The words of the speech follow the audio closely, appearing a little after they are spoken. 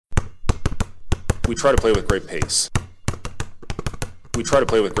We try to play with great pace.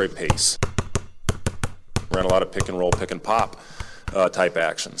 Ran a lot of pick and roll, pick and pop type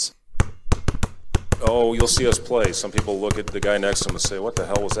actions. Oh, you'll see us play. Some people look at the guy next to him and say, what the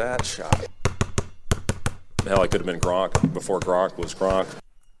hell was that shot? Hell, I could have been Gronk before Gronk was Gronk.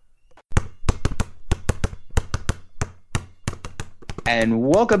 And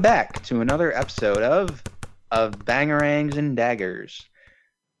welcome back to another episode of Bangerangs and Daggers.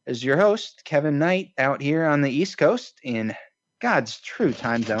 As your host, Kevin Knight, out here on the East Coast in God's true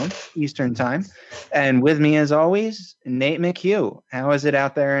time zone, Eastern time. And with me, as always, Nate McHugh. How is it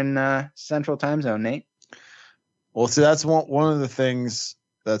out there in Central time zone, Nate? Well, see, that's one of the things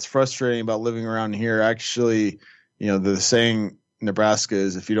that's frustrating about living around here. Actually, you know, the saying in Nebraska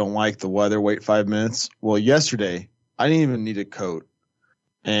is if you don't like the weather, wait 5 minutes. Well, yesterday, I didn't even need a coat.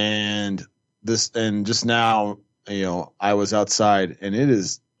 And just now, you know, I was outside and it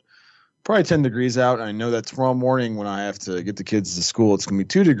is probably 10 degrees out. And I know that tomorrow morning when I have to get the kids to school, it's going to be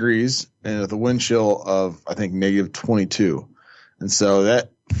 2 degrees and with a wind chill of, I think, negative 22. And so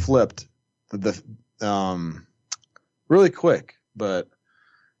that flipped the really quick, but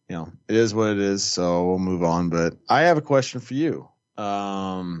you know, it is what it is. So we'll move on, but I have a question for you.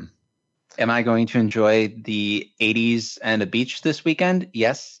 Am I going to enjoy the 80s and a beach this weekend?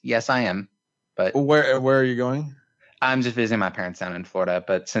 Yes, I am. But where are you going? I'm just visiting my parents down in Florida.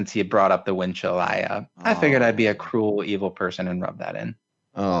 But since he brought up the wind chill, I figured I'd be a cruel, evil person and rub that in.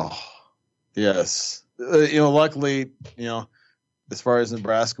 Oh, yes. You know, luckily, you know, as far as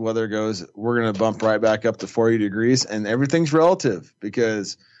Nebraska weather goes, we're going to bump right back up to 40 degrees, and everything's relative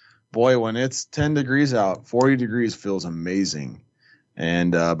because, boy, when it's 10 degrees out, 40 degrees feels amazing.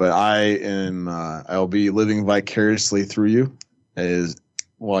 And but I'll be living vicariously through you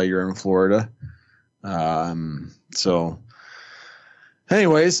while you're in Florida. So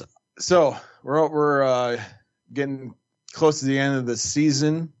anyways, so we're getting close to the end of the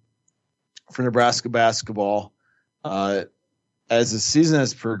season for Nebraska basketball. As the season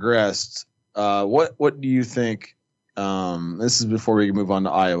has progressed, what do you think? This is before we move on to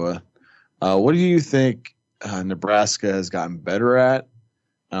Iowa. What do you think Nebraska has gotten better at?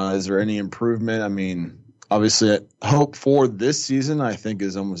 Is there any improvement? I mean, obviously, hope for this season, I think,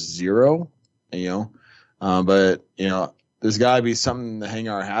 is almost zero. You know, but you know, there's got to be something to hang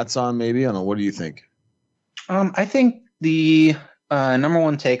our hats on. Maybe I don't know. What do you think? I think the number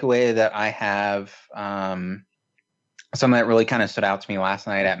one takeaway that I have, something that really kind of stood out to me last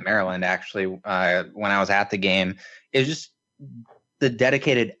night at Maryland, actually, when I was at the game, is just the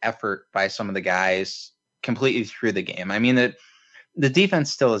dedicated effort by some of the guys completely through the game. I mean, the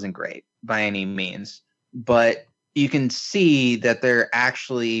defense still isn't great by any means, but you can see that they're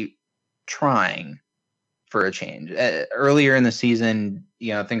actually trying for a change. Earlier in the season,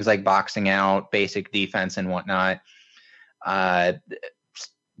 you know, things like boxing out, basic defense and whatnot,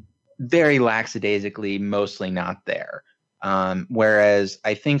 very lackadaisically, mostly not there. Whereas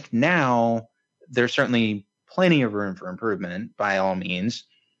I think now there's certainly plenty of room for improvement by all means,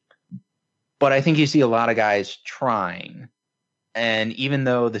 but I think you see a lot of guys trying. And even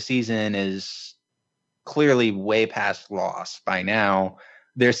though the season is clearly way past loss by now,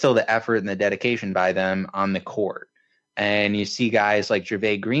 there's still the effort and the dedication by them on the court. And you see guys like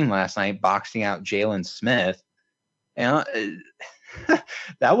Jervay Green last night boxing out Jalen Smith. You know,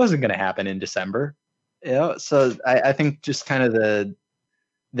 that wasn't going to happen in December. You know, so I think just kind of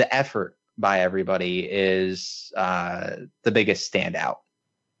the effort by everybody is the biggest standout.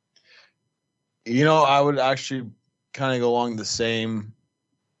 You know, I would actually kind of go along the same,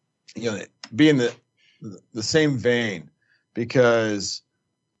 you know, be in the same vein, because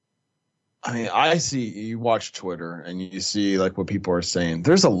I mean, I see, you watch Twitter and you see like what people are saying.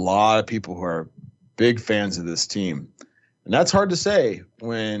 There's a lot of people who are big fans of this team, and that's hard to say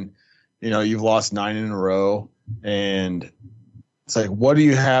when, you know, you've lost 9 in a row, and it's like, what do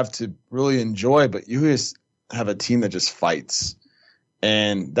you have to really enjoy? But you just have a team that just fights.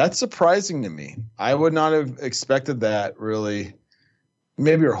 And that's surprising to me. I would not have expected that, really.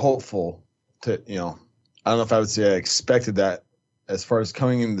 Maybe you're hopeful to, you know, I don't know if I would say I expected that as far as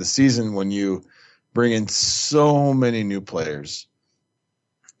coming into the season when you bring in so many new players.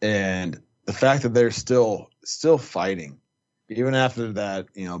 And the fact that they're still fighting, even after that,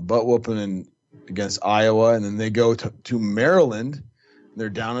 you know, butt whooping against Iowa, and then they go to Maryland, they're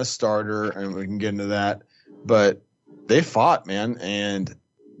down a starter, and we can get into that. But they fought, man, and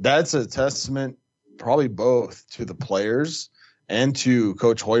that's a testament probably both to the players and to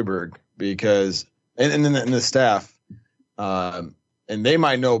Coach Hoiberg, because and the staff, and they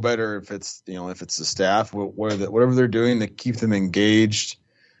might know better if it's the staff, whatever they're doing to keep them engaged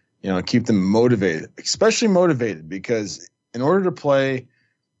keep them motivated, especially motivated, because in order to play,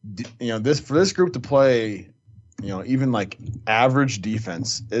 for this group to play, even like average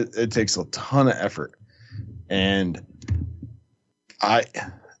defense, it takes a ton of effort. And I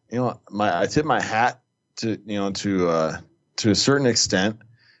tip my hat to a certain extent.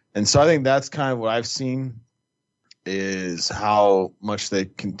 And so I think that's kind of what I've seen is how much they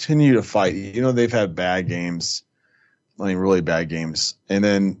continue to fight. They've had bad games, really bad games. And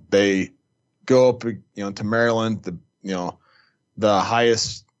then they go up, to Maryland, the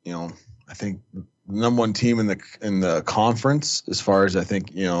highest, I think number one team in the conference as far as I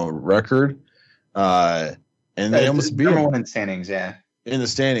think, record. And they almost beat number one in standings, yeah. In the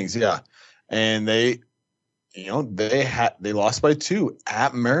standings, yeah. And they lost by 2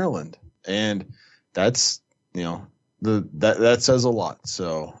 at Maryland. And that's, that says a lot.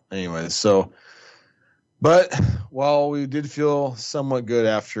 So anyway, but while we did feel somewhat good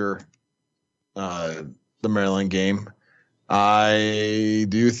after the Maryland game, I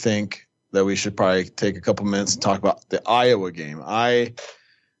do think that we should probably take a couple minutes and talk about the Iowa game.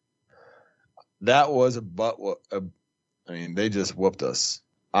 That was they just whooped us.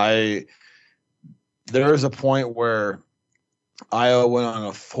 There was a point where Iowa went on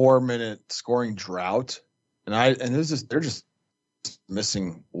a 4-minute scoring drought, and they're just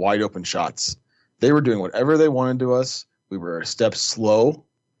missing wide open shots. They were doing whatever they wanted to us. We were a step slow,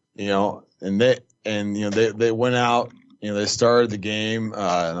 and they went out. They started the game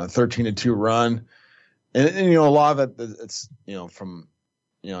on a 13-2 run, and a lot of it it's from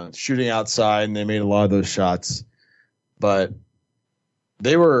shooting outside, and they made a lot of those shots, but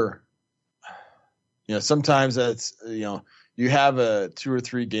they were sometimes that's you have 2 or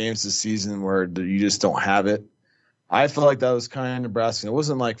 3 games this season where you just don't have it. I feel like that was kind of Nebraska. It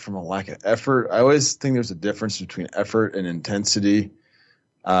wasn't like from a lack of effort. I always think there's a difference between effort and intensity.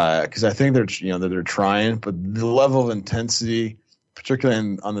 Because I think they're trying, but the level of intensity,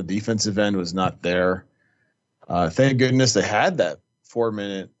 particularly on the defensive end, was not there. Thank goodness they had that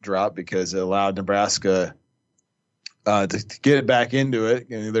 4-minute drop because it allowed Nebraska to get it back into it.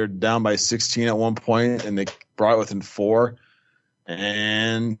 They're down by 16 at one point, and they brought it within 4.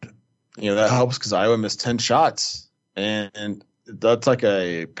 And that helps because Iowa missed 10 shots, and that's like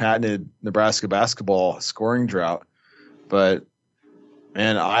a patented Nebraska basketball scoring drought. But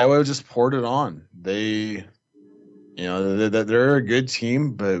and Iowa just poured it on. They're a good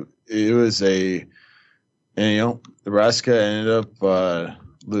team, but it was Nebraska ended up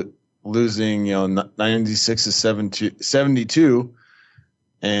losing, 96 to 72,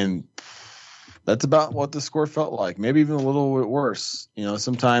 and that's about what the score felt like. Maybe even a little bit worse.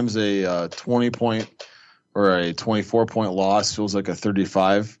 Sometimes a 20-point or a 24-point loss feels like a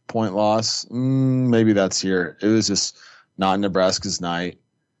 35-point loss. Maybe that's here. It was just not Nebraska's night.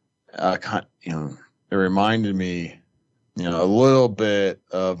 It reminded me, a little bit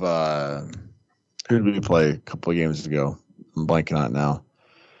of who did we play a couple of games ago? I'm blanking on it now.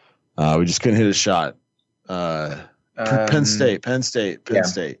 We just couldn't hit a shot. Penn State.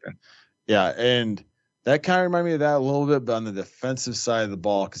 Yeah, and that kind of reminded me of that a little bit, but on the defensive side of the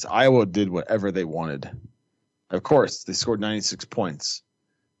ball, because Iowa did whatever they wanted. Of course, they scored 96 points.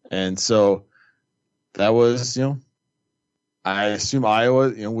 And so that was, I assume Iowa,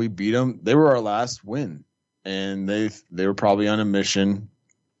 we beat them. They were our last win, and they were probably on a mission.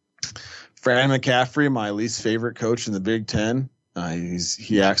 Fran McCaffrey, my least favorite coach in the Big Ten.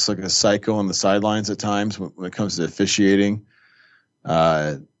 He acts like a psycho on the sidelines at times when it comes to officiating.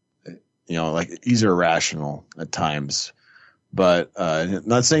 Like he's irrational at times. But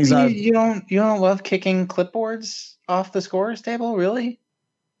not saying he's not. You don't love kicking clipboards off the scores table, really?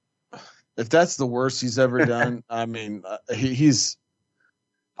 If that's the worst he's ever done, I mean, he's.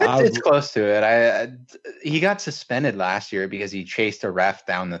 It's close to it. He got suspended last year because he chased a ref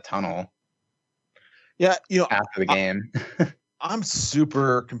down the tunnel. Yeah, after the game. I'm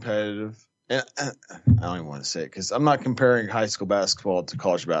super competitive, and I don't even want to say it because I'm not comparing high school basketball to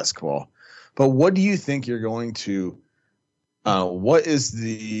college basketball. But what do you think you're going to? What is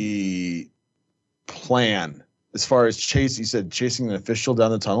the plan as far as chase? You said chasing an official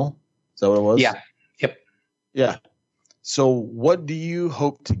down the tunnel. Is that what it was? Yeah. Yep. Yeah. So what do you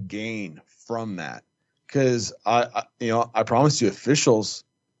hope to gain from that? Because I promise you, officials,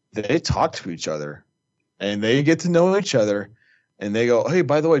 they talk to each other and they get to know each other, and they go, "Hey,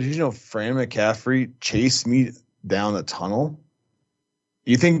 by the way, did you know Fran McCaffrey chased me down the tunnel?"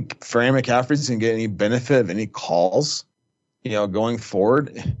 You think Fran McCaffrey's gonna get any benefit of any calls, going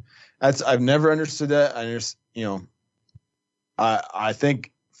forward? I've never understood that. I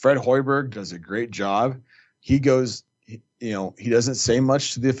think Fred Hoiberg does a great job. He goes he doesn't say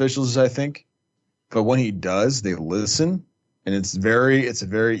much to the officials, I think, but when he does, they listen, and it's a very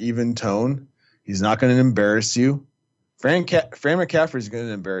even tone. He's not going to embarrass you. Fran McCaffrey is going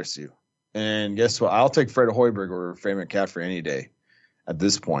to embarrass you. And guess what? I'll take Fred Hoiberg over Fran McCaffrey any day at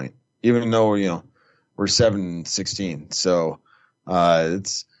this point, even though, we're 7-16. So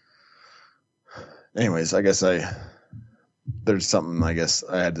it's – anyways, I guess there's something I guess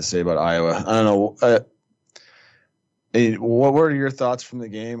I had to say about Iowa. I don't know. What were your thoughts from the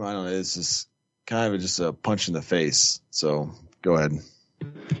game? I don't know. It's just kind of just a punch in the face. So go ahead.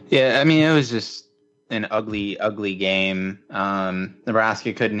 Yeah, I mean, it was just an ugly, ugly game.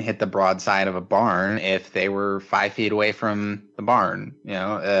 Nebraska couldn't hit the broadside of a barn if they were 5 feet away from the barn.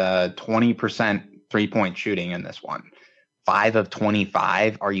 20% 3-point shooting in this one. 5 of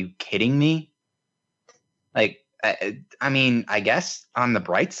 25. Are you kidding me? Like, I mean, I guess on the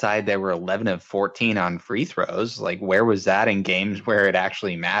bright side, they were 11 of 14 on free throws. Like, where was that in games where it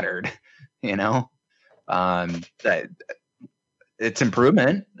actually mattered? It's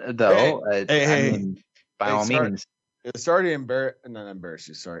improvement, though. I mean, by all means. Sorry to embarrass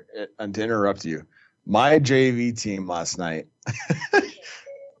you. Sorry, and to interrupt you. My JV team last night,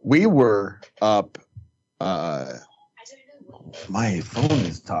 we were up. My phone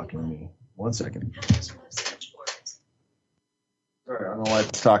is talking to me. 1 second. Sorry, I don't know why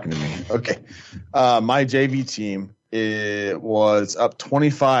it's talking to me. Okay. My JV team was up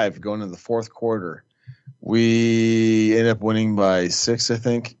 25 going into the fourth quarter. We ended up winning by 6, I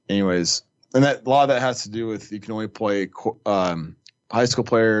think. Anyways, and a lot of that has to do with you can only play high school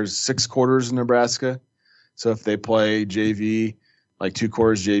players 6 quarters in Nebraska. So if they play JV, like 2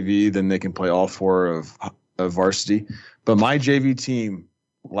 quarters JV, then they can play all 4 of varsity. But my JV team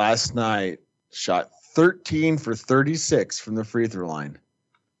last night shot 13 for 36 from the free throw line.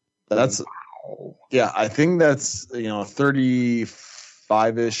 That's yeah, I think that's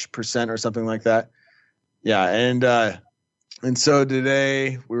 35-ish% or something like that. Yeah, and so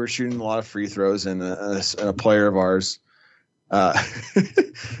today we were shooting a lot of free throws, and a player of ours, over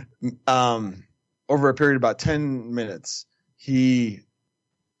a period of about 10 minutes, I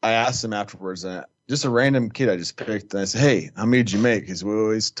asked him afterwards, just a random kid I just picked, and I said, "Hey, how many did you make?" Because we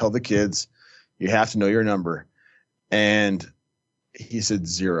always tell the kids, you have to know your number. And he said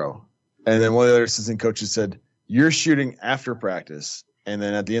 0. And then one of the other assistant coaches said, "You're shooting after practice." And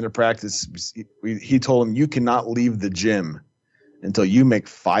then at the end of practice, he told him, "You cannot leave the gym until you make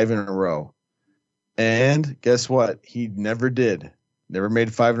 5 in a row." And guess what? He never did. Never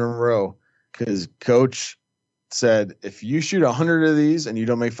made 5 in a row because coach said, if you shoot 100 of these and you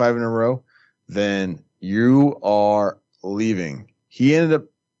don't make 5 in a row, then you are leaving. He ended up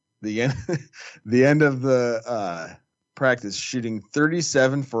the end of the practice shooting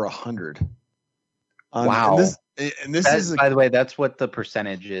 37 for 100. Wow. And this is by the way, that's what the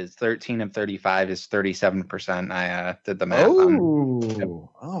percentage is. 13 of 35 is 37%. I did the math.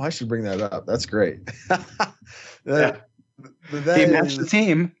 I should bring that up. That's great. He matched the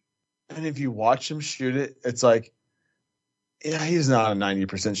team. And if you watch him shoot it, it's like, yeah, he's not a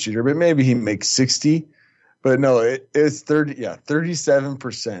 90% shooter, but maybe he makes 60. But no, it's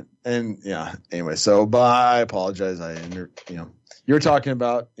 37%. And yeah, anyway, so I apologize. You were talking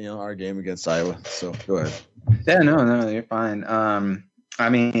about, our game against Iowa. So go ahead. Yeah, no, you're fine. I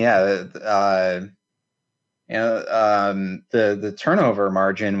mean, yeah, the turnover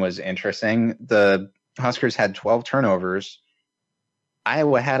margin was interesting. The Huskers had 12 turnovers.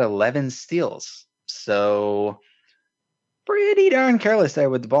 Iowa had 11 steals. So pretty darn careless there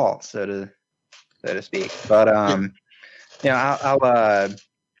with the ball, so to speak. But I'll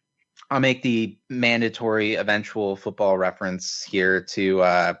make the mandatory eventual football reference here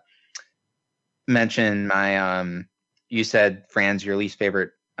to mention my you said Fran's your least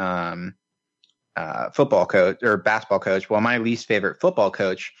favorite football coach or basketball coach. Well, my least favorite football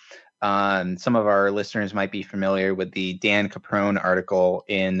coach. Some of our listeners might be familiar with the Dan Caprone article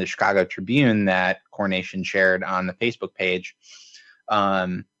in the Chicago Tribune that Coronation shared on the Facebook page.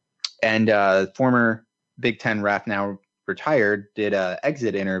 And former Big Ten ref, now retired, did an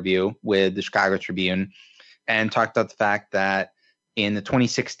exit interview with the Chicago Tribune and talked about the fact that in the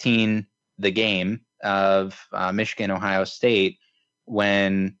 2016, the game of Michigan-Ohio State,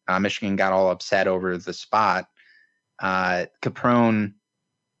 when Michigan got all upset over the spot, Caprone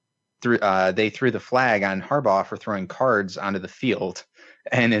they threw the flag on Harbaugh for throwing cards onto the field.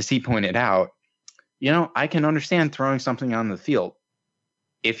 And as he pointed out, I can understand throwing something on the field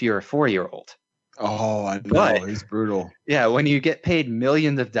if you're a 4-year-old. Oh, I know. He's brutal. Yeah, when you get paid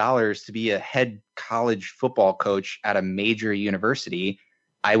millions of dollars to be a head college football coach at a major university,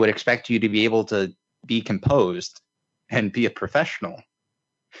 I would expect you to be able to be composed and be a professional.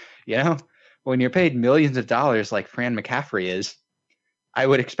 You know, when you're paid millions of dollars like Fran McCaffrey is, I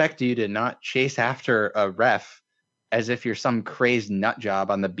would expect you to not chase after a ref as if you're some crazed nut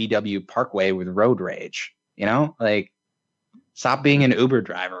job on the BW Parkway with road rage. You know, like, stop being an Uber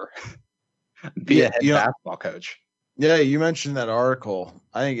driver. Be a head basketball coach. Yeah, you mentioned that article.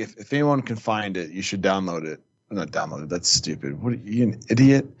 I think if anyone can find it, you should download it. Not download it. That's stupid. What are you, an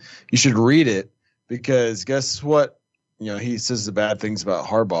idiot? You should read it, because guess what? He says the bad things about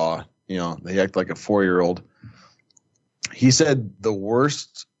Harbaugh. They act like a 4-year-old. He said the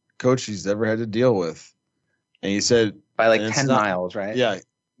worst coach he's ever had to deal with. And he said by like 10 miles, right? Yeah.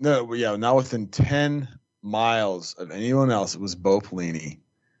 No, yeah, not within 10 miles of anyone else. It was Bo Pelini.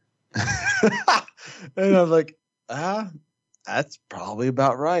 And I was like, that's probably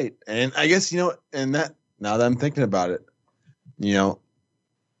about right. And I guess, and that, now that I'm thinking about it,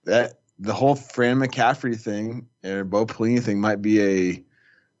 that the whole Fran McCaffrey thing or Bo Pelini thing might be a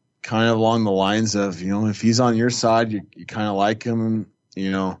kind of along the lines of, if he's on your side, you kind of like him.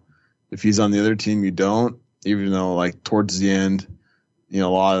 If he's on the other team, you don't, even though like towards the end, a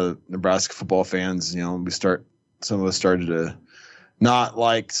lot of Nebraska football fans, some of us started to not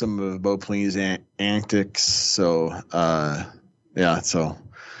like some of Bo Pelini's antics. So, yeah. So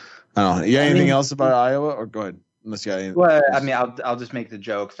I don't know. You got anything else about Iowa, or go ahead? Unless you got anything. Well, I mean, I'll just make the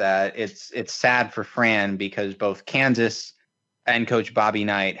joke that it's sad for Fran because both Kansas and Coach Bobby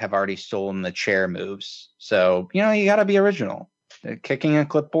Knight have already stolen the chair moves. So, you got to be original. Kicking a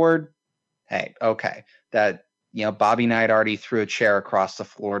clipboard, hey, okay. That, Bobby Knight already threw a chair across the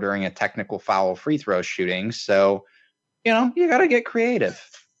floor during a technical foul free throw shooting. So, you got to get creative.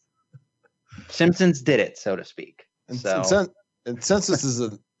 Simpsons did it, so to speak. And since this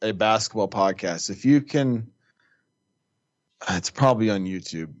is a basketball podcast, if you can, it's probably on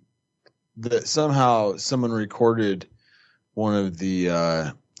YouTube, that somehow someone recorded one of the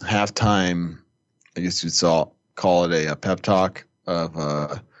halftime, I guess you'd call it a pep talk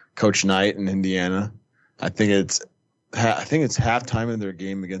of Coach Knight in Indiana. I think it's halftime in their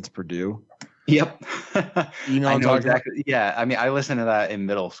game against Purdue. Yep. I know exactly. About? Yeah. I mean, I listened to that in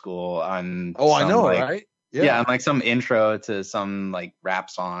middle school on. Oh, I know, right? Yeah. On like some intro to some like rap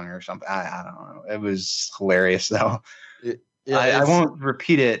song or something. I don't know. It was hilarious though. I won't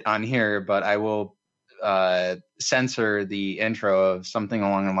repeat it on here, but I will censor the intro of something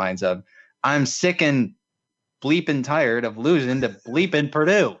along the lines of, "I'm sick and bleeping tired of losing to bleeping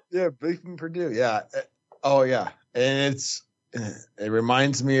Purdue." Yeah, bleeping Purdue. Yeah. Oh, yeah. And it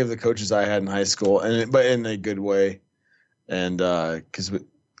reminds me of the coaches I had in high school, but in a good way. And because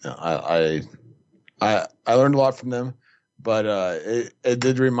I learned a lot from them, but it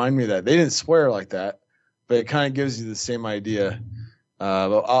did remind me that they didn't swear like that, but it kind of gives you the same idea.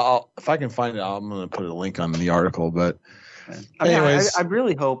 But if I can find it, I'm going to put a link on the article. But anyways, I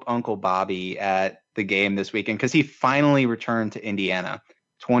really hope Uncle Bobby at the game this weekend, because he finally returned to Indiana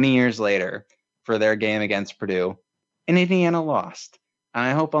 20 years later for their game against Purdue, and Indiana lost. And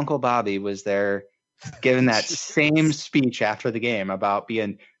I hope Uncle Bobby was there giving that same speech after the game about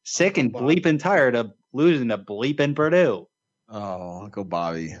being sick and bleeping tired of losing to bleeping Purdue. Oh, Uncle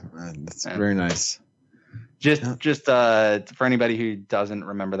Bobby. That's very nice. Just for anybody who doesn't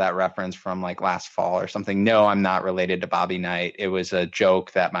remember that reference from like last fall or something, no, I'm not related to Bobby Knight. It was a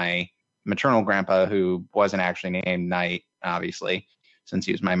joke that my maternal grandpa, who wasn't actually named Knight, obviously, since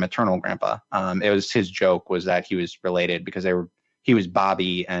he was my maternal grandpa, it was his joke was that he was related because he was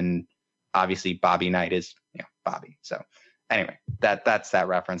Bobby, and obviously Bobby Knight is Bobby. So anyway, that's that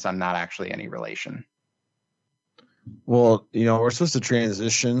reference. I'm not actually any relation. Well, we're supposed to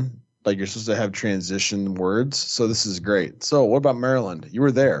transition. Like, you're supposed to have transition words. So this is great. So what about Maryland? You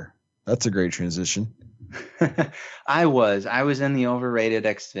were there. That's a great transition. I was in the overrated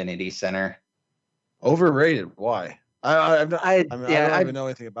Xfinity Center. Overrated? Why? I don't even know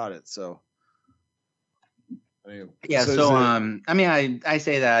anything about it. So. I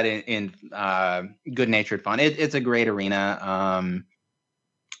say that in good-natured fun. It's a great arena.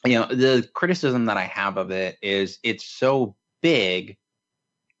 The criticism that I have of it is it's so big,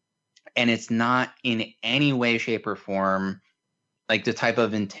 and it's not in any way, shape, or form like the type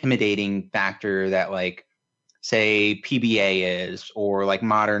of intimidating factor that, like, say PBA is, or like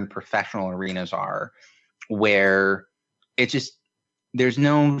modern professional arenas are, where it's just there's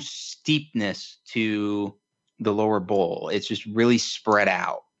no steepness to the lower bowl. It's just really spread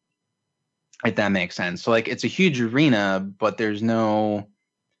out, if that makes sense. So like, it's a huge arena, but there's no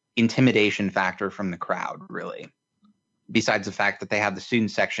intimidation factor from the crowd, really, besides the fact that they have the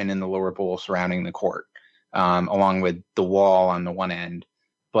student section in the lower bowl surrounding the court, along with the wall on the one end.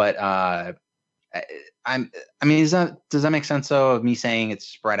 But I mean, does that make sense though, of me saying it's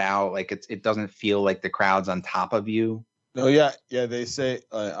spread out? Like it doesn't feel like the crowd's on top of you. No, yeah. They say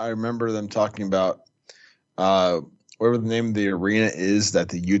I remember them talking about whatever the name of the arena is that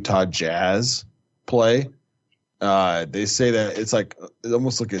the Utah Jazz play. They say that it's like it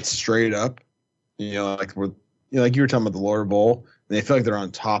almost like it's straight up, like like you were talking about the lower bowl, and they feel like they're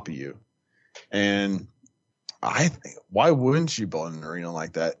on top of you. And I think, why wouldn't you build an arena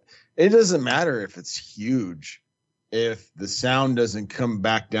like that? It doesn't matter if it's huge, if the sound doesn't come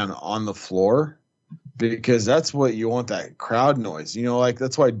back down on the floor, because that's what you want, that crowd noise. Like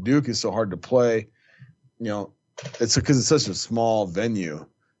that's why Duke is so hard to play. It's because it's such a small venue.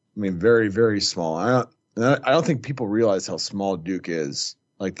 I mean, very, very small. I don't think people realize how small Duke is,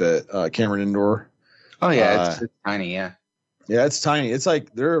 like the Cameron Indoor. Oh yeah, it's tiny. Yeah. Yeah, it's tiny. It's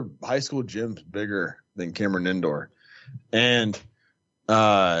like their high school gym's bigger than Cameron Indoor, and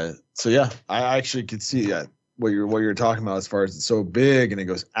so yeah, I actually could see that what you're talking about as far as it's so big and it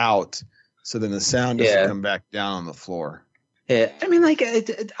goes out, so then the sound doesn't come back down on the floor. Yeah, I mean, like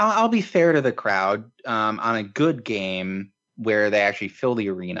I'll be fair to the crowd on a good game where they actually fill the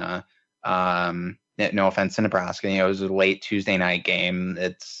arena. No offense to Nebraska, it was a late Tuesday night game.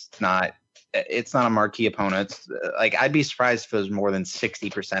 It's not a marquee opponent. Like I'd be surprised if it was more than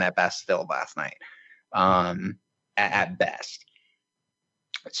 60% at best filled last night, at best.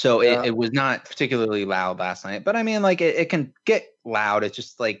 So it was not particularly loud last night, but I mean, like it can get loud. It's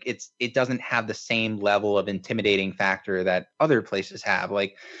just like it doesn't have the same level of intimidating factor that other places have.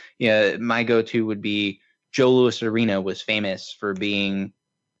 Like, my go-to would be Joe Louis Arena was famous for being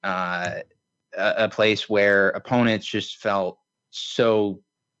a place where opponents just felt so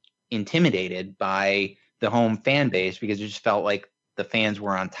intimidated by the home fan base because it just felt like the fans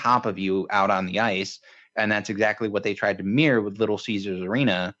were on top of you out on the ice. And that's exactly what they tried to mirror with Little Caesars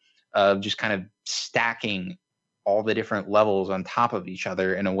Arena, of just kind of stacking all the different levels on top of each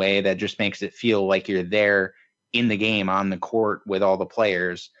other in a way that just makes it feel like you're there in the game on the court with all the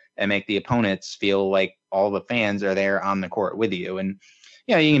players, and make the opponents feel like all the fans are there on the court with you. And,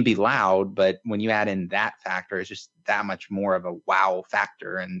 you can be loud, but when you add in that factor, it's just that much more of a wow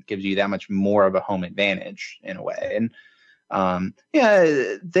factor and gives you that much more of a home advantage in a way. And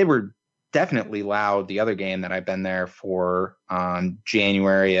they were definitely loud the other game that I've been there for,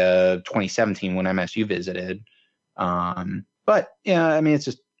 January of 2017 when MSU visited. But yeah, I mean,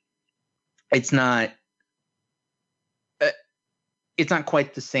 it's not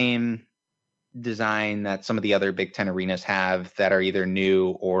quite the same design that some of the other Big Ten arenas have that are either new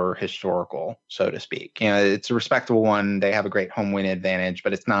or historical, so to speak. It's a respectable one. They have a great home win advantage,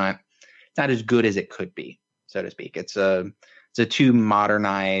 but it's not as good as it could be, so to speak. It's a too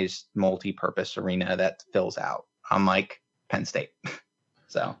modernized, multi-purpose arena that fills out, unlike Penn State.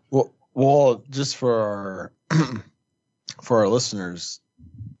 So well, just for our listeners,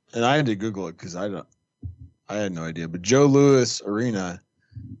 and I had to Google it because I had no idea. But Joe Louis Arena,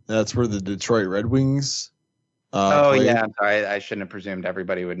 that's where the Detroit Red Wings. Played. Yeah, I'm sorry, I shouldn't have presumed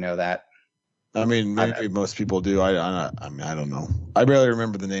everybody would know that. I mean, maybe most people do. I mean, I don't know. I barely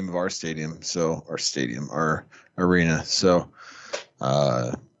remember the name of our arena. So,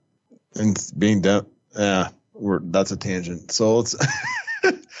 and being done, that's a tangent. So let's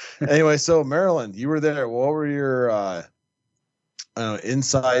anyway. So Maryland, you were there. What were your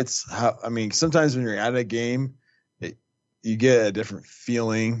insights? Sometimes when you're at a game, you get a different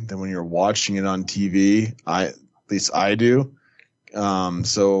feeling than when you're watching it on TV. At least I do.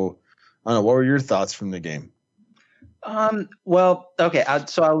 So I don't know. What were your thoughts from the game? Well, okay.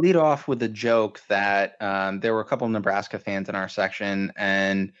 So I'll lead off with a joke that there were a couple of Nebraska fans in our section,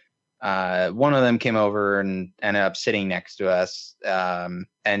 and one of them came over and ended up sitting next to us,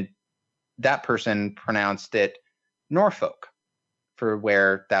 and that person pronounced it Norfolk for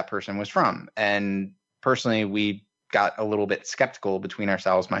where that person was from. And personally, we got a little bit skeptical between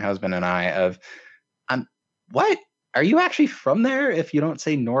ourselves, my husband and I, of, what? Are you actually from there if you don't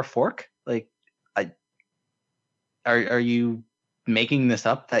say Norfolk? Like, Are you making this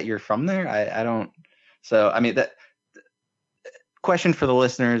up that you're from there? I don't. So, I mean, that question for the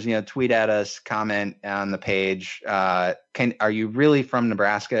listeners, tweet at us, comment on the page. Are you really from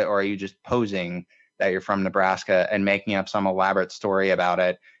Nebraska, or are you just posing that you're from Nebraska and making up some elaborate story about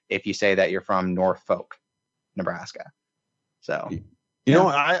it if you say that you're from Norfolk, Nebraska? So,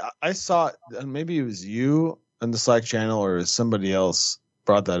 I saw, maybe it was you on the Slack channel or somebody else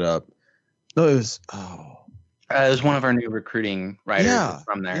brought that up. No, it was, it was one of our new recruiting writers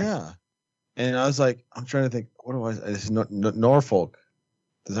from there. Yeah. And I was like, I'm trying to think, it's Norfolk.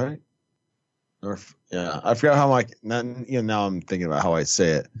 Is that right? Yeah. I forgot how now I'm thinking about how I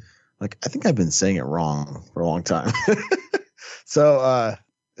say it. Like, I think I've been saying it wrong for a long time. So, I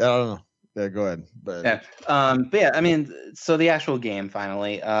don't know. Yeah, go ahead. But yeah, I mean, so the actual game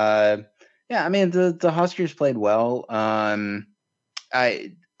finally. Yeah, I mean, the Huskers played well. I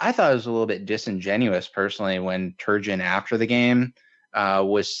thought it was a little bit disingenuous personally when Turgeon after the game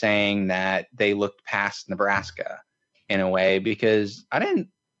was saying that they looked past Nebraska in a way, because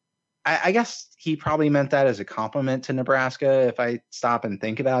I guess he probably meant that as a compliment to Nebraska. If I stop and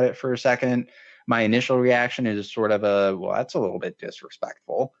think about it for a second, my initial reaction is sort of well, that's a little bit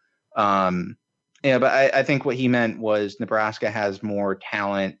disrespectful. Yeah, but I think what he meant was Nebraska has more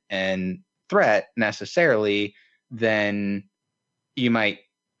talent and threat necessarily than you might,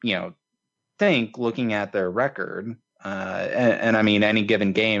 think looking at their record. And I mean, any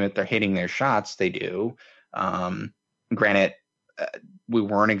given game, if they're hitting their shots, they do. Granted, we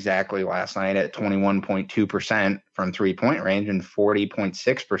weren't exactly last night at 21.2% from 3-point range and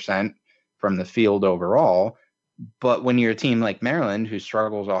 40.6% from the field overall. But when you're a team like Maryland, who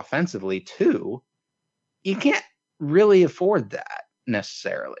struggles offensively too, you can't really afford that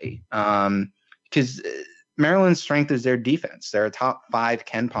necessarily. Because Maryland's strength is their defense. They're a top 5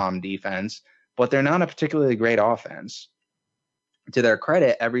 KenPom defense, but they're not a particularly great offense. To their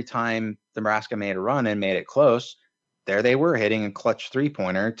credit, every time Nebraska made a run and made it close, there they were hitting a clutch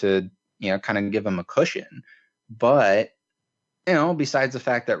 3-pointer to, kind of give them a cushion. But, besides the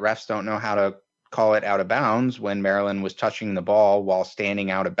fact that refs don't know how to call it out of bounds when Maryland was touching the ball while standing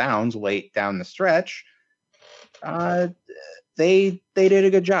out of bounds late down the stretch, they did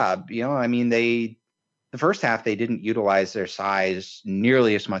a good job. I mean, the first half, they didn't utilize their size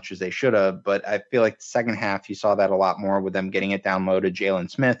nearly as much as they should have, but I feel like the second half, you saw that a lot more with them getting it down low to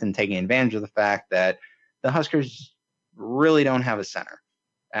Jalen Smith and taking advantage of the fact that the Huskers really don't have a center.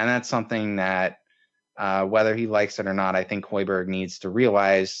 And that's something that, whether he likes it or not, I think Hoiberg needs to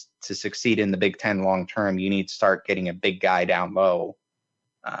realize to succeed in the Big Ten long term, you need to start getting a big guy down low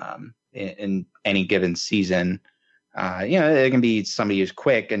in any given season. It can be somebody who's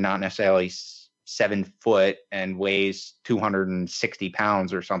quick and not necessarily 7 foot and weighs 260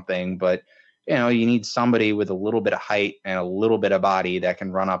 pounds or something, but you need somebody with a little bit of height and a little bit of body that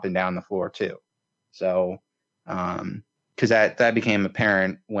can run up and down the floor too. So, because that became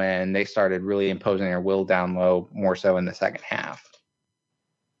apparent when they started really imposing their will down low, more so in the second half.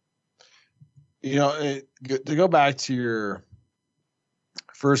 To go back to your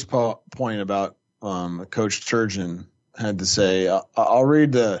first point about Coach Turgeon had to say, I'll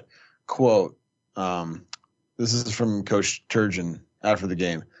read the quote. This is from Coach Turgeon after the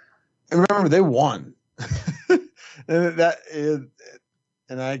game. And remember, they won. and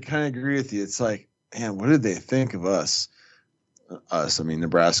I kind of agree with you. It's like, man, what did they think of us? I mean,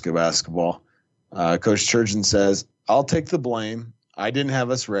 Nebraska basketball. Coach Turgeon says, I'll take the blame. I didn't have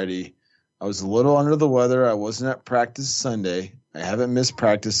us ready. I was a little under the weather. I wasn't at practice Sunday. I haven't missed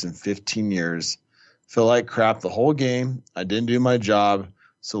practice in 15 years. Feel like crap the whole game. I didn't do my job.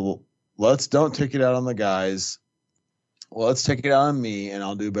 So don't take it out on the guys. Well, let's take it out on me, and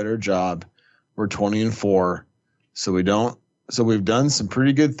I'll do a better job. We're 20-4. So we've done some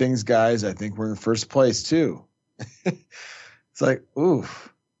pretty good things, guys. I think we're in first place too. It's like,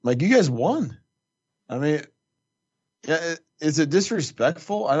 oof. Like, you guys won. I mean, yeah, is it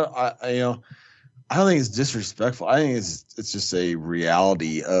disrespectful? I don't think it's disrespectful. I think it's just a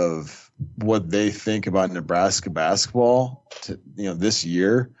reality of what they think about Nebraska basketball this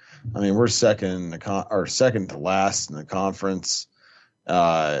year. I mean, we're second to last in the conference.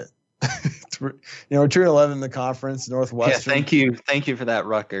 We're 2-11 in the conference. Northwestern. Yeah, thank you for that,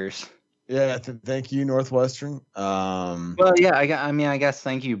 Rutgers. Yeah, thank you, Northwestern. Well, yeah, I guess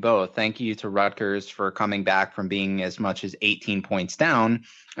thank you both. Thank you to Rutgers for coming back from being as much as 18 points down,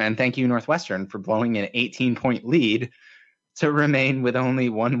 and thank you, Northwestern, for blowing an 18-point lead to remain with only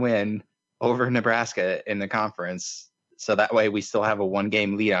one win over Nebraska in the conference. So that way we still have a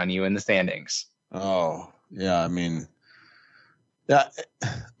 1-game lead on you in the standings. Oh, yeah. I mean, yeah,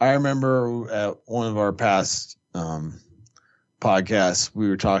 I remember at one of our past podcasts, we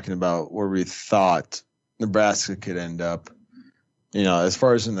were talking about where we thought Nebraska could end up, as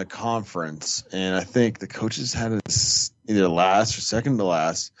far as in the conference. And I think the coaches had us either last or second to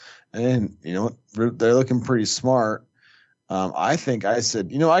last. And, they're looking pretty smart. I think I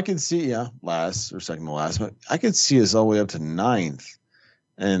said, I could see, last or second to last, but I could see us all the way up to 9th.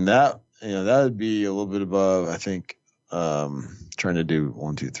 And that would be a little bit above, I think, trying to do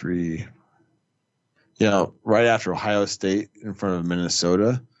 1, 2, 3. Right after Ohio State in front of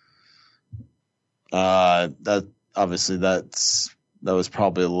Minnesota. That was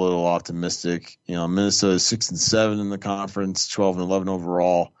probably a little optimistic. Minnesota is 6-7 in the conference, 12-11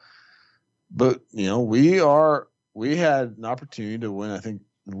 overall. But we had an opportunity to win, I think,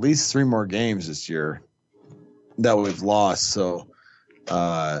 at least 3 more games this year that we've lost. So,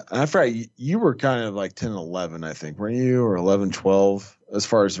 and I forgot you were kind of like 10-11, I think, weren't you, or 11-12 as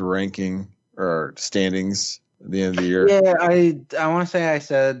far as the ranking or standings at the end of the year? Yeah, I want to say I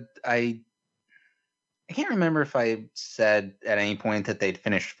said I can't remember if I said at any point that they'd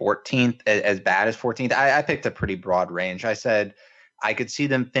finished 14th, as bad as 14th. I picked a pretty broad range. I said I could see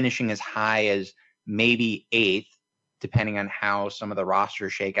them finishing as high as maybe 8th, depending on how some of the roster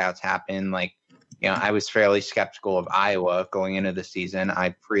shakeouts happen. Like, I was fairly skeptical of Iowa going into the season.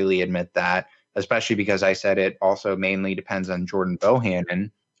 I freely admit that, especially because I said it also mainly depends on Jordan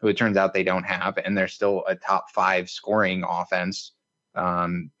Bohannon, who it turns out they don't have, and they're still a top 5 scoring offense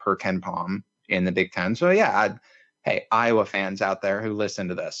per Ken Palm in the Big Ten. So yeah, hey, Iowa fans out there who listen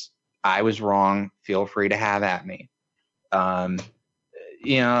to this, I was wrong. Feel free to have at me. So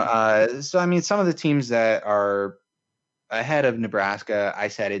I mean, some of the teams that are ahead of Nebraska, I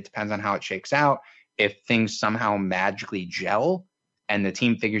said it depends on how it shakes out. If things somehow magically gel and the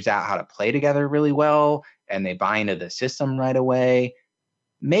team figures out how to play together really well and they buy into the system right away,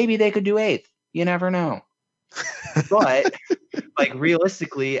 maybe they could do 8th. You never know. But like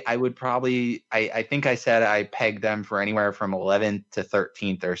realistically, I would probably, I think I said I pegged them for anywhere from 11th to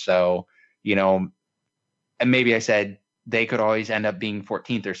 13th or so, and maybe I said they could always end up being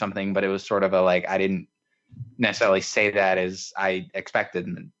 14th or something, but it was sort of I didn't necessarily say that as I expected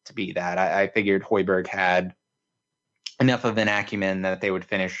them to be that. I figured Hoiberg had enough of an acumen that they would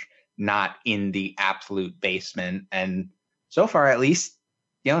finish not in the absolute basement. And so far, at least,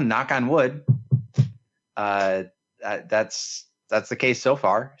 knock on wood, that's the case so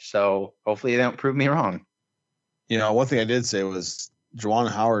far. So hopefully they don't prove me wrong. One thing I did say was Juwan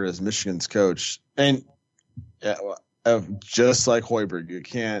Howard is Michigan's coach, and just like Hoiberg, you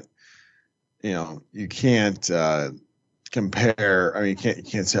can't compare. I mean, you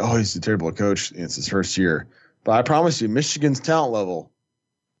can't say, oh, he's a terrible coach. It's his first year. But I promise you, Michigan's talent level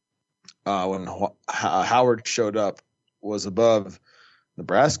when Howard showed up was above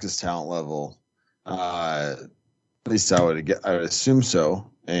Nebraska's talent level. At least I would assume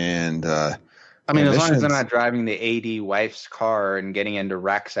so. And I mean, as long as they're not driving the AD wife's car and getting into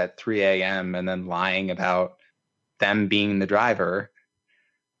wrecks at 3 a.m. and then lying about them being the driver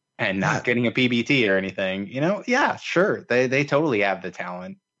and not getting a PBT or anything, yeah, sure. They totally have the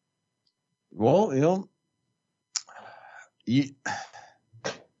talent. Well,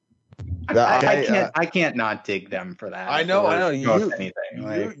 I can't not dig them for that. I know.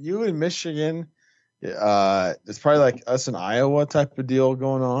 You in Michigan, it's probably like us in Iowa type of deal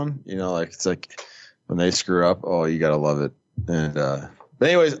going on. It's like when they screw up, oh, you gotta love it. And but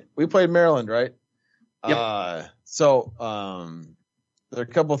anyways, we played Maryland, right? Yep. So there are a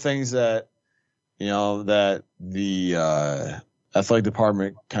couple of things that that the athletic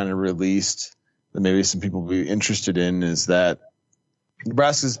department kind of released that maybe some people will be interested in, is that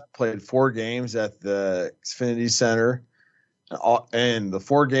Nebraska's played 4 games at the Xfinity Center, and the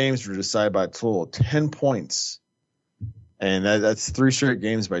 4 games were decided by a total of 10 points, and that's 3 straight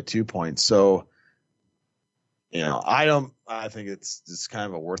games by 2 points. So, I think it's just kind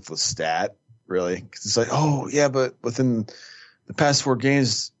of a worthless stat, really, because it's like, oh yeah, but within the past 4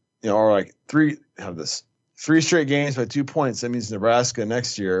 games, or like 3 straight games by 2 points. That means Nebraska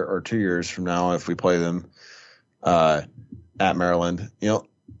next year or 2 years from now, if we play them at Maryland,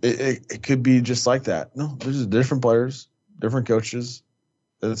 it could be just like that. No, there's just different players, different coaches.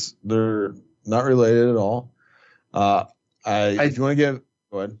 They're not related at all. If you want to give,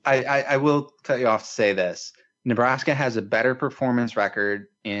 go ahead. I will cut you off to say this. Nebraska has a better performance record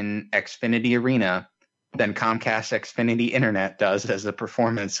in Xfinity Arena than Comcast Xfinity Internet does as a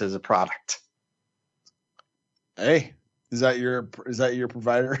performance as a product. Hey, is that your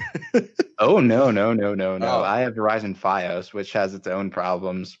provider? Oh, no. Oh. I have Verizon Fios, which has its own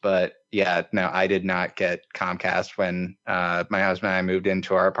problems. But yeah, no, I did not get Comcast when my husband and I moved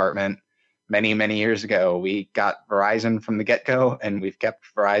into our apartment many, many years ago. We got Verizon from the get-go, and we've kept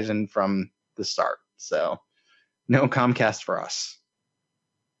Verizon from the start. So no Comcast for us.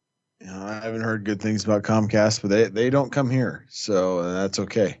 I haven't heard good things about Comcast, but they don't come here, so that's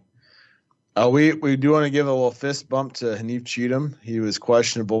okay. We do want to give a little fist bump to Hanif Cheatham. He was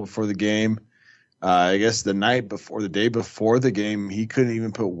questionable before the game. I guess the day before the game, he couldn't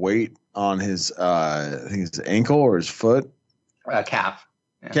even put weight on his I think his ankle or his foot. Calf.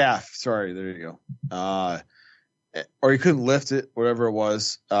 Yeah. Calf. Sorry, there you go. Or he couldn't lift it, whatever it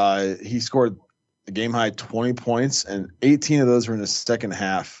was. He scored a game high 20 points, and 18 of those were in the second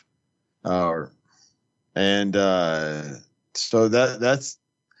half. So that's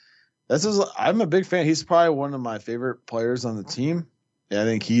I'm a big fan. He's probably one of my favorite players on the team. Yeah, I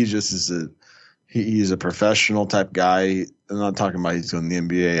think he just is he's a professional type guy. I'm not talking about he's going to the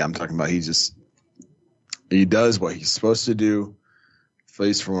NBA. I'm talking about he does what he's supposed to do, at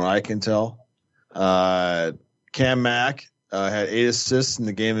least from what I can tell. Cam Mack had 8 assists in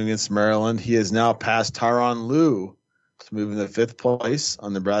the game against Maryland. He has now passed Tyronn Lue to move into 5th place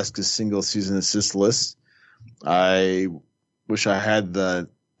on Nebraska's single-season assist list. I wish I had the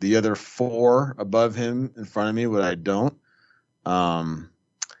other 4 above him in front of me, but I don't.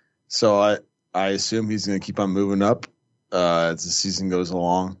 So I assume he's going to keep on moving up as the season goes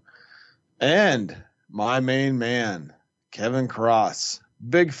along. And my main man, Kevin Cross,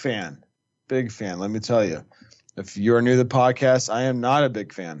 big fan. Let me tell you, if you're new to the podcast, I am not a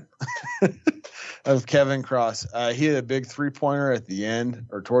big fan of Kevin Cross. He had a big 3-pointer at the end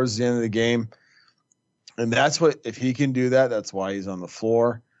or towards the end of the game. And if he can do that, that's why he's on the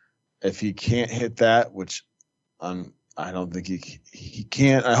floor. If he can't hit that, which I don't think he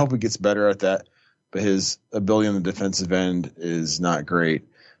can't. I hope he gets better at that. But his ability on the defensive end is not great.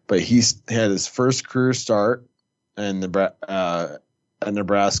 But he had his first career start in Nebraska,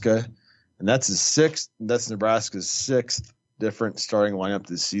 and that's his 6th. That's Nebraska's 6th different starting lineup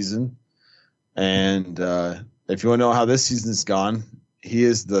this season. And if you want to know how this season's gone, he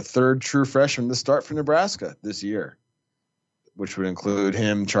is the 3rd true freshman to start for Nebraska this year, which would include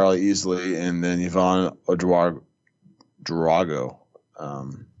him, Charlie Easley, and then Yvonne Drago.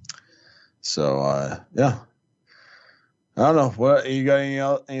 Yeah. I don't know. What you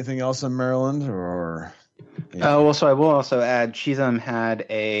got? Anything else in Maryland or? Yeah. Well, so I will also add, Cheatham had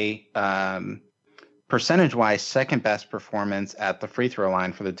a percentage-wise second best performance at the free throw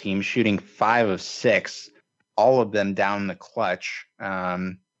line for the team, shooting 5 of 6, all of them down the clutch,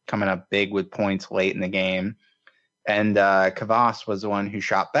 coming up big with points late in the game. And Kavas was the one who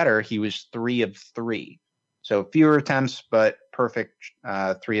shot better. He was 3 of 3. So fewer attempts, but perfect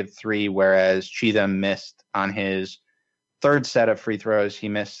 3 of 3, whereas Cheatham missed on his 3rd set of free throws. He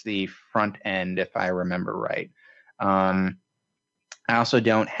missed the front end, if I remember right. I also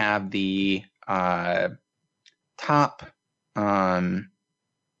don't have the top. Anyway,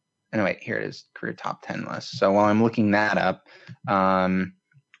 here it is, career top 10 list. So while I'm looking that up,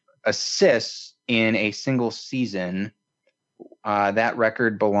 assists in a single season, that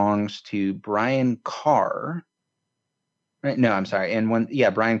record belongs to Brian Carr. Right? No, I'm sorry.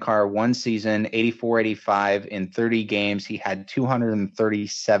 Brian Carr, 1 season, 84-85 in 30 games. He had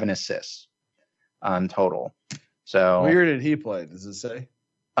 237 assists total. So what year did he play? Does it say?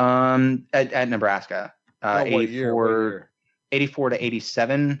 At Nebraska, what 84, year? 84 to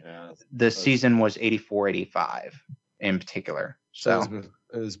 87. Yeah, the season was 84-85 in particular. So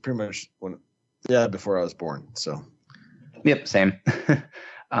it was pretty much before I was born. So. Yep, same.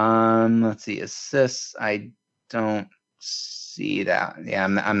 Let's see, assists. I don't see that. Yeah,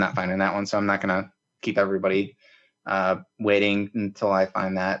 I'm not finding that one, so I'm not gonna keep everybody waiting until I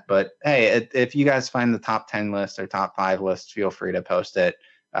find that. But hey, if you guys find the top 10 list or top 5 list, feel free to post it.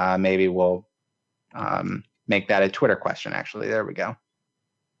 Maybe we'll make that a Twitter question. Actually, there we go,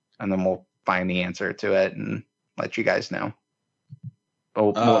 and then we'll find the answer to it and let you guys know.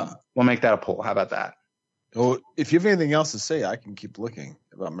 But we'll make that a poll. How about that? Well, if you have anything else to say, I can keep looking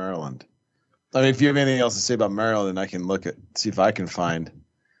about Maryland. I mean, if you have anything else to say about Maryland, I can see if I can find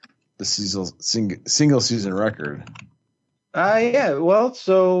the single season record. Yeah. Well,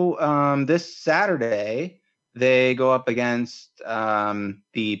 so this Saturday they go up against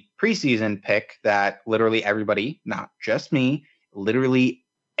the preseason pick that literally everybody, not just me, literally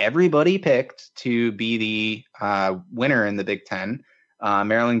everybody picked to be the winner in the Big Ten.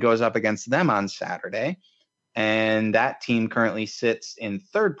 Maryland goes up against them on Saturday. And that team currently sits in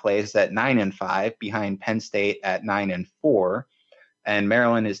 3rd place at 9-5, behind Penn State at 9-4, and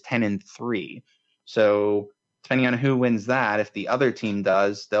Maryland is 10-3. So depending on who wins that, if the other team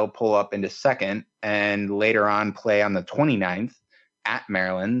does, they'll pull up into 2nd and later on play on the 29th at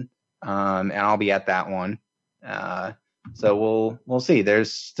Maryland, and I'll be at that one. So we'll see.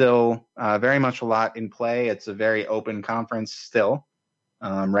 There's still very much a lot in play. It's a very open conference still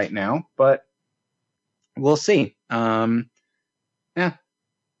right now, but we'll see. Yeah.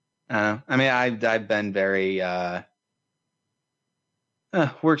 I mean, I've been very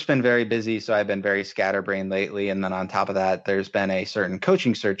work's been very busy, so I've been very scatterbrained lately. And then on top of that, there's been a certain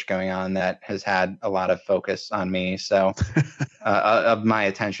coaching search going on that has had a lot of focus on me. So of my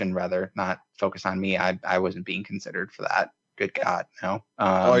attention, rather, not focus on me. I wasn't being considered for that. Good God, no.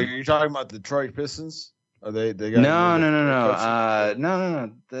 Are you talking about the Detroit Pistons? Are they got no.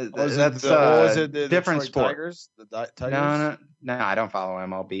 That's what was it? The different Detroit sport. Tigers? The Tigers? No, I don't follow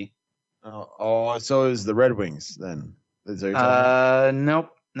MLB. So is the Red Wings then? Is that what you're talking about?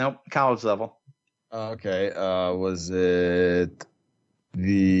 Nope. College level. Okay. Was it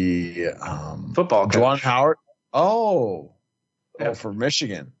the Football Juwan coach. Howard? Oh, Yep. for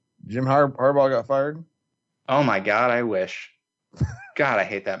Michigan. Jim Harbaugh got fired. Oh my God, I wish. God, I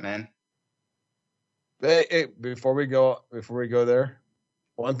hate that man. Hey, before we go there,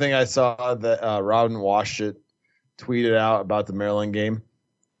 one thing I saw that Robin Washut tweeted out about the Maryland game.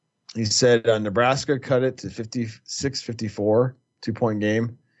 He said Nebraska cut it to 56-54, 2-point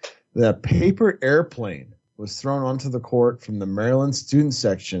game. The paper airplane was thrown onto the court from the Maryland student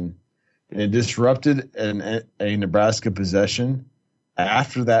section, and it disrupted a Nebraska possession.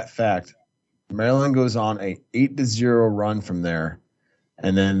 After that fact, Maryland goes on a 8-0 run from there,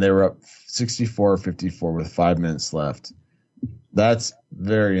 and then they were up 64-54 with 5 minutes left. That's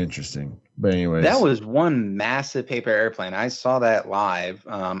very interesting. But anyways, that was one massive paper airplane. I saw that live.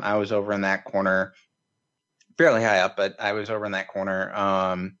 I was over in that corner, fairly high up, but I was over in that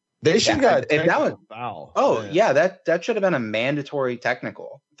corner. They should have got that was foul. Oh yeah, that should have been a mandatory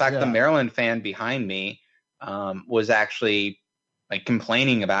technical. In fact, the Maryland fan behind me was actually like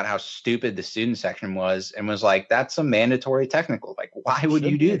complaining about how stupid the student section was, and was like, "That's a mandatory technical. Like, why would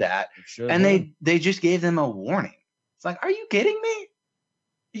you do that?" And they just gave them a warning. It's like, are you kidding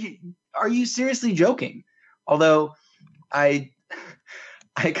me? Are you seriously joking? Although I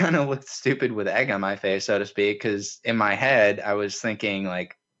kind of looked stupid with egg on my face, so to speak, because in my head I was thinking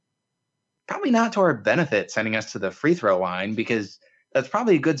like, probably not to our benefit sending us to the free throw line, because that's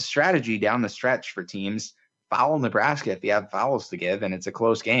probably a good strategy down the stretch for teams. Foul Nebraska if you have fouls to give and it's a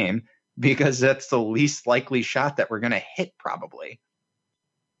close game, because that's the least likely shot that we're going to hit probably.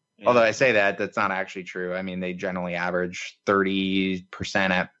 Yeah. Although I say that's not actually true. I mean, they generally average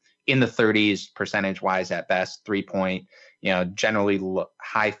 30% in the 30s percentage wise at best, 3-point, generally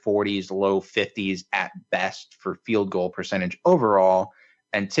high 40s, low 50s at best for field goal percentage overall.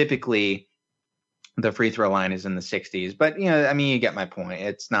 And typically the free throw line is in the 60s, but you get my point.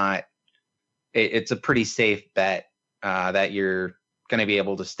 It's a pretty safe bet that you're going to be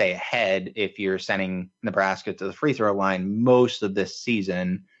able to stay ahead if you're sending Nebraska to the free throw line most of this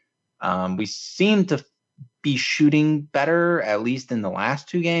season. We seem to be shooting better, at least in the last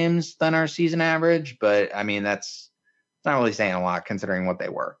 2 games, than our season average. But I mean, that's not really saying a lot considering what they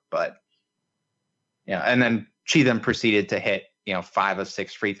were. But and then she then proceeded to hit 5 of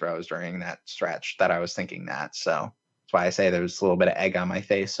 6 free throws during that stretch that I was thinking that. So that's why I say there was a little bit of egg on my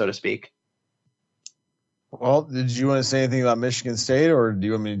face, so to speak. Well, did you want to say anything about Michigan State, or do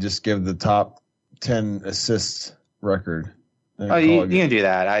you want me to just give the top 10 assist record? Oh, you can do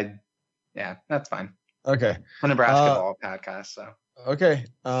that. Yeah, that's fine. Okay. A Nebraska ball podcast. So. Okay.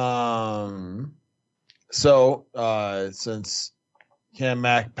 So since Cam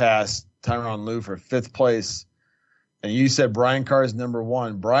Mack passed Tyronn Lue for 5th place, and you said Brian Carr is number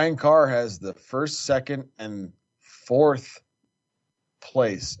 1, Brian Carr has the 1st, 2nd, and 4th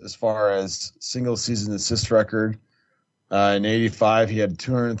place as far as single season assist record. In 85, he had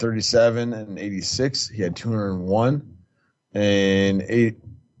 237, and 86, he had 201. And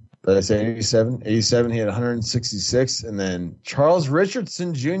 87, he had 166. And then Charles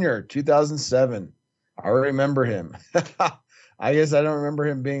Richardson Jr., 2007. I remember him. I guess I don't remember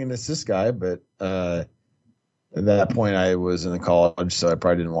him being an assist guy, but at that point I was in college, so I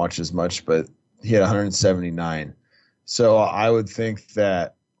probably didn't watch as much, but he had 179. So I would think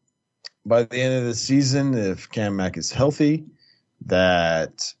that by the end of the season, if Cam Mack is healthy,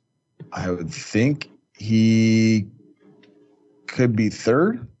 that I would think he could be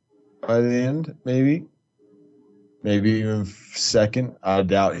 3rd by the end, maybe even 2nd. I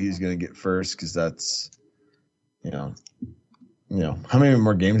doubt he's going to get 1st, because that's, how many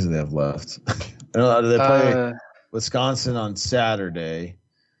more games do they have left? They play Wisconsin on Saturday.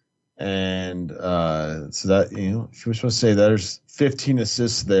 And so that, if you're supposed to say there's 15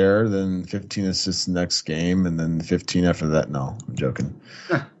 assists there, then 15 assists next game, and then 15 after that. No, I'm joking.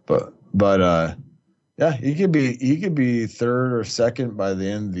 but yeah, he could be 3rd or 2nd by the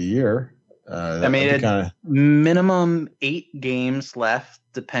end of the year. Minimum 8 games left,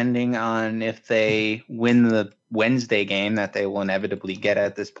 depending on if they win the Wednesday game that they will inevitably get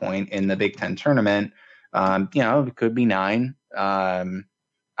at this point in the Big Ten tournament. It could be 9.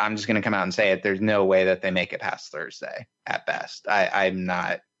 I'm just going to come out and say it. There's no way that they make it past Thursday at best. I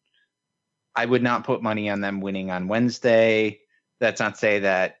would not put money on them winning on Wednesday. That's not to say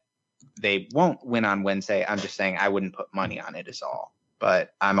that they won't win on Wednesday. I'm just saying I wouldn't put money on it is all.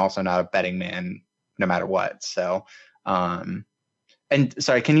 But I'm also not a betting man no matter what. So, and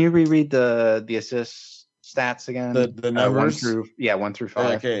sorry, can you reread the assists stats again? The numbers? 1 through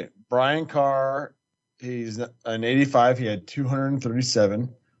 5. Okay. Brian Carr, he's an 85. He had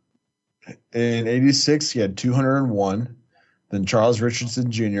 237. In 86, he had 201. Then Charles Richardson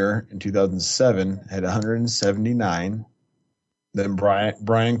Jr. in 2007 had 179. Then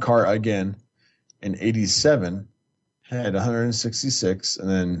Brian Carr again in 87 had 166. And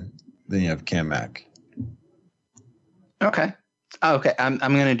then you have Cam Mack. Okay. Okay. I'm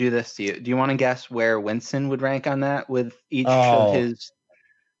going to do this to you. Do you want to guess where Winston would rank on that with each of his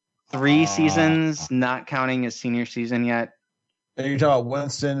 3 seasons, not counting his senior season yet? You're talking about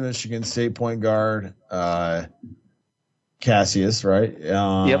Winston, Michigan State point guard, Cassius, right?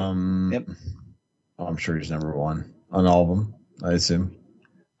 Yep. I'm sure he's number 1 on all of them, I assume.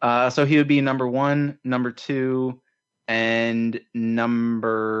 So he would be number 1, number 2, and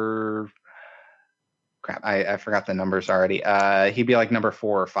number... Crap, I forgot the numbers already. He'd be like number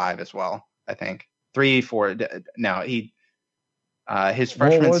 4 or 5 as well, I think. 3, 4. No, his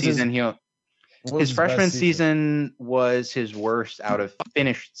freshman season, his freshman season was his worst out of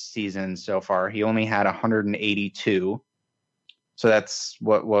finished seasons so far. He only had 182. So that's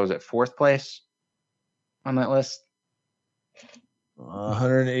what was it? 4th place on that list.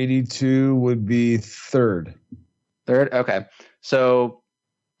 182 would be 3rd. 3rd. Okay. So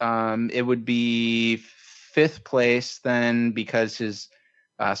it would be 5th place then, because his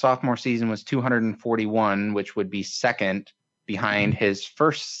sophomore season was 241, which would be 2nd behind his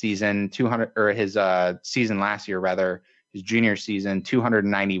first season, 200, or his season last year, rather, his junior season.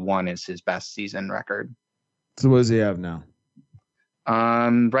 291 is his best season record. So what does he have now?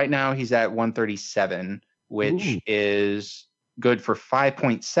 Right now he's at 137, which is good for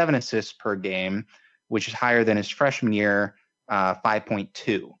 5.7 assists per game, which is higher than his freshman year,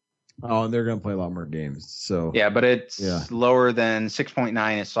 5.2. Oh, and they're going to play a lot more games. So yeah, but it's lower than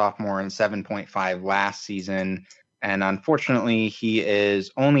 6.9 his sophomore and 7.5 last season. And unfortunately, he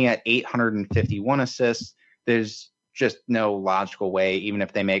is only at 851 assists. There's just no logical way, even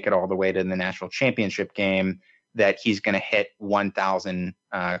if they make it all the way to the national championship game, that he's going to hit 1,000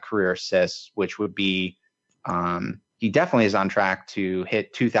 career assists, which would be he definitely is on track to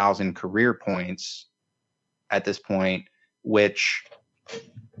hit 2,000 career points at this point, which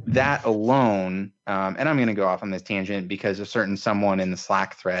that alone, and I'm going to go off on this tangent because a certain someone in the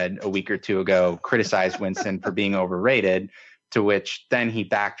Slack thread a week or 2 ago criticized Winston for being overrated, to which then he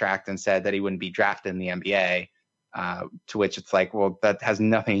backtracked and said that he wouldn't be drafted in the NBA, to which it's like, well, that has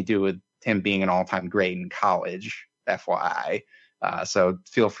nothing to do with him being an all-time great in college, FYI. So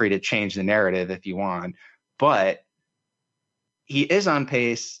feel free to change the narrative if you want. But he is on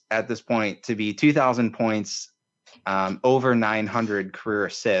pace at this point to be 2,000 points, over 900 career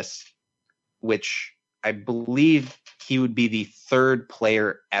assists, which I believe he would be the 3rd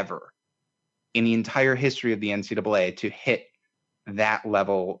player ever in the entire history of the NCAA to hit that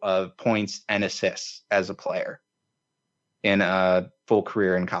level of points and assists as a player in a full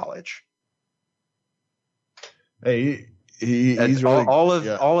career in college. Hey, he's really, all of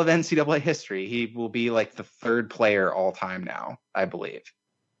NCAA history. He will be like the 3rd player all time now, I believe.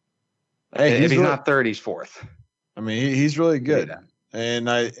 Hey, if he's not 3rd, he's 4th. I mean, he's really good,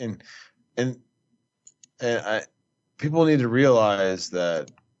 and people need to realize that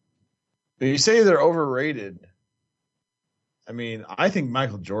when you say they're overrated, I mean, I think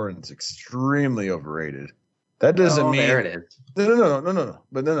Michael Jordan's extremely overrated. That doesn't mean there it is. No.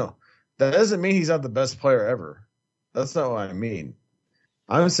 But no, that doesn't mean he's not the best player ever. That's not what I mean.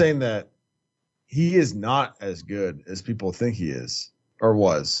 I'm saying that he is not as good as people think he is or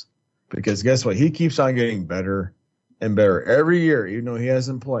was, because guess what? He keeps on getting better and better every year, even though he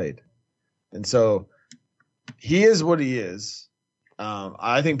hasn't played. And so he is what he is.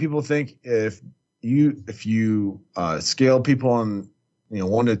 I think people think if you scale people on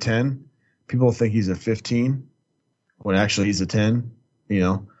 1 to 10, people think he's a 15 when actually he's a 10.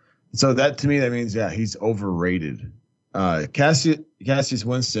 So that to me that means he's overrated. Cassius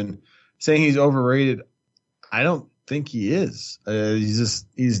Winston saying he's overrated, I don't think he is.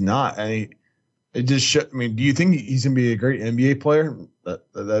 He's not. It just should. I mean, do you think he's going to be a great NBA player?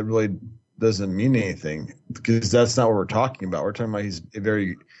 That really doesn't mean anything, because that's not what we're talking about. We're talking about he's a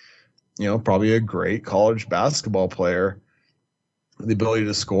very, probably a great college basketball player, the ability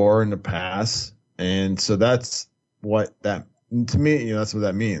to score and to pass. And so that's what that, to me, that's what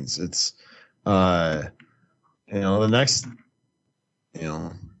that means. It's, the next,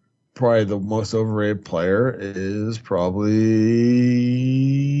 probably the most overrated player is probably,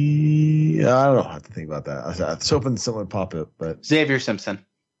 I don't know, I have to think about that. I was hoping someone would pop it, but Xavier Simpson.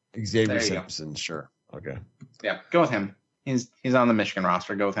 Xavier Simpson, sure. Okay. Yeah, go with him. He's on the Michigan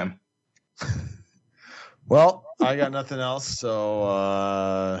roster. Go with him. Well, I got nothing else, so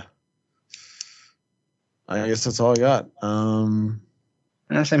I guess that's all I got.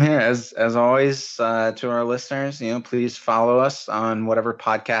 Same here. As always, to our listeners, please follow us on whatever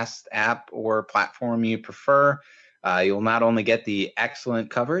podcast app or platform you prefer. You'll not only get the excellent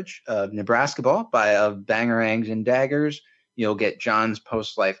coverage of Nebraska ball of Bangerangs and Daggers, you'll get John's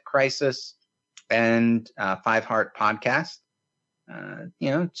post-life crisis and Five Heart podcast.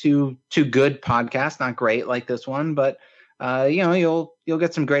 Two good podcasts, not great like this one, but you'll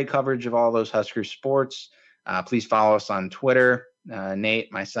get some great coverage of all those Husker sports. Please follow us on Twitter. Nate,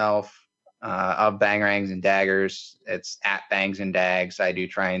 myself, of Bangerangs and Daggers. It's at Bangs and Dags. I do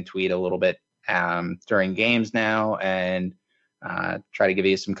try and tweet a little bit during games now, and try to give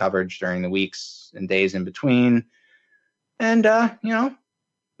you some coverage during the weeks and days in between. And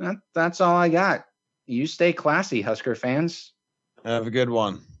that's all I got. You stay classy, Husker fans. Have a good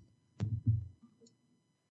one.